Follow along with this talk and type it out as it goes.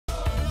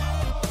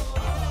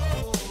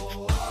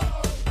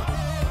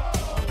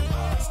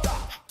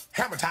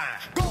Camera time.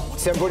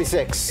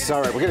 7:46.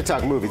 All right, we're going to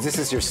talk movies. This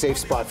is your safe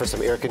spot for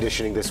some air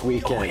conditioning this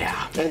weekend. Oh,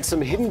 yeah. And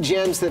some hidden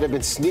gems that have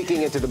been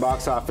sneaking into the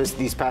box office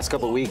these past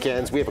couple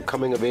weekends. We have a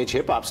coming-of-age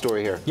hip-hop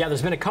story here. Yeah,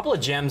 there's been a couple of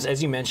gems,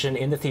 as you mentioned,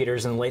 in the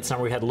theaters in the late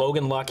summer. We had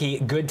Logan Lucky,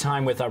 Good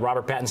Time with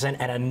Robert Pattinson,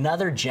 and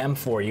another gem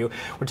for you.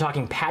 We're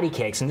talking Patti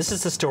Cakes, and this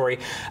is the story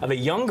of a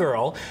young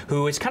girl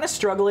who is kind of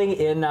struggling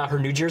in her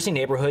New Jersey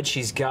neighborhood.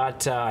 She's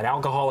got an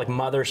alcoholic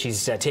mother.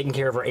 She's taking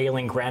care of her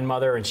ailing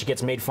grandmother, and she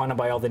gets made fun of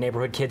by all the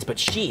neighborhood kids, but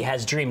she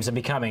has dreams of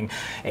becoming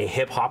a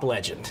hip-hop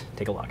legend.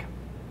 Take a look.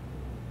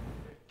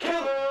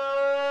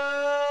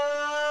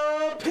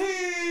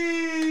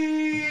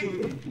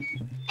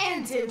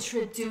 And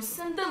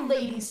introducing the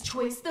ladies'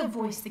 choice, the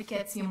voice that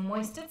gets you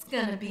moist. It's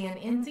gonna be an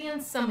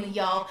Indian summer,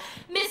 y'all.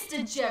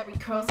 Mr. Jerry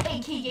Curls,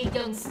 aka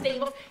Young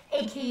Stamos,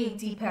 aka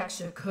Deepak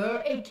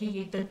Shakur,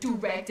 aka the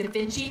Durag Da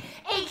Vinci,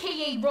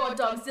 aka Raw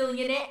Dog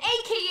Zillionaire,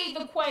 aka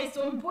the Quiet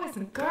Storm. Boys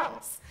and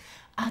girls,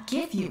 I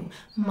give you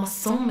my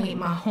soulmate,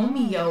 my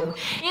homie, yo.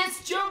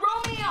 It's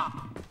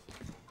Jeromeo.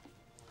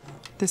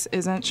 This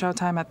isn't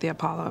Showtime at the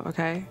Apollo,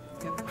 okay?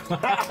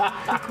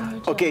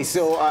 Okay,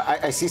 so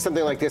I see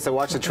something like this. I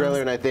watch the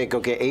trailer and I think,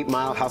 okay, 8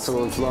 Mile,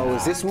 Hustle and Flow.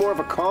 Is this more of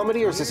a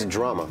comedy or is this a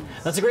drama?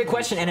 That's a great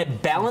question, and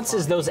it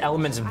balances those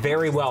elements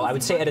very well. I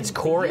would say at its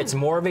core, it's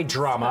more of a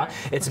drama.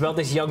 It's about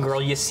this young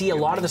girl. You see a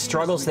lot of the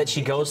struggles that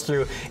she goes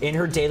through in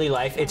her daily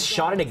life. It's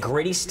shot in a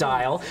gritty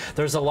style.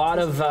 There's a lot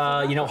of,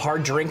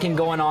 hard drinking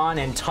going on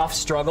and tough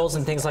struggles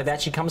and things like that.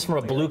 She comes from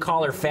a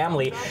blue-collar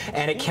family,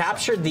 and it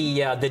captured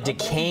the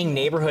decaying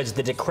neighborhoods,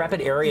 the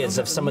decrepit areas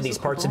of some of these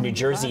parts of New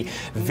Jersey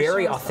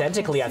very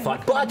authentically, I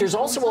thought. But there's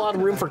also a lot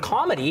of room for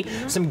comedy,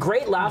 some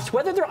great laughs,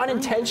 whether they're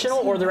unintentional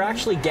or they're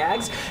actually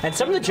gags. And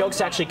some of the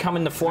jokes actually come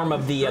in the form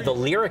of the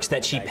lyrics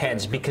that she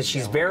pens, because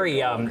she's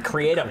very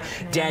creative.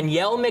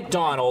 Danielle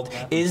McDonald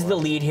is the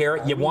lead here.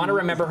 You want to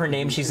remember her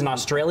name. She's an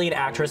Australian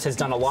actress, has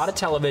done a lot of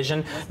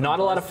television, not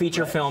a lot of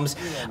feature films.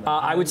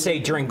 I would say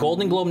during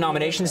Golden Globe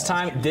nominations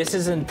time, this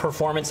is a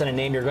performance and a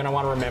name you're going to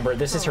want to remember.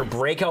 This is her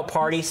breakout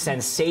party,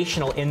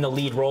 sensational in the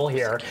lead role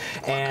here.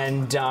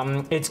 And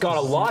it's got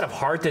a lot of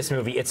heart, this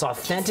movie. It's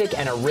authentic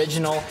and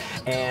original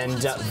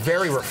and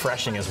very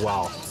refreshing as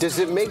well. Does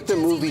it make the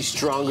movie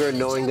stronger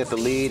knowing that the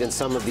lead and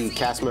some of the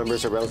cast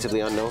members are relatively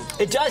unknown?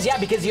 It does, yeah,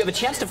 because you have a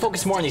chance to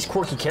focus more on these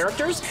quirky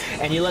characters,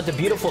 and you let the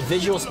beautiful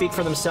visuals speak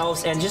for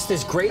themselves, and just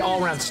this great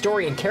all-around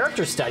story and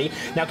character study.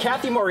 Now,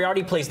 Kathy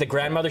Moriarty plays the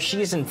grandmother.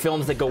 She's in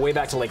films that go way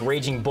back to like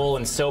Raging Bull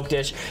and Soap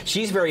Dish.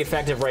 She's very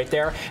effective right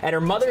there. And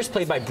her mother is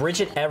played by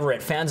Bridget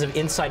Everett. Fans of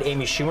Inside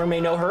Amy Schumer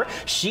may know her.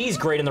 She's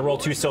great in the role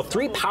too. So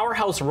 3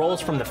 powerhouse roles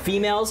from the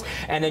females,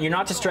 and then you're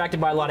not distracted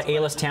by a lot of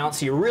A-list talent,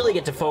 so you really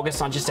get to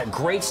focus on just a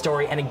great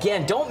story. And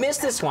again, don't miss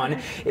this one.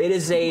 It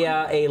is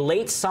a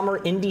late summer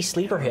indie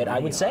sleeper hit, I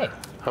would say.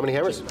 How many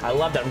hammers? I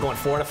love that. I'm going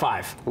 4 out of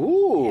 5.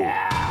 Ooh.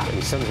 Yeah. Maybe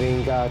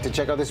something to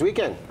check out this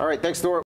weekend. All right, thanks, Thor.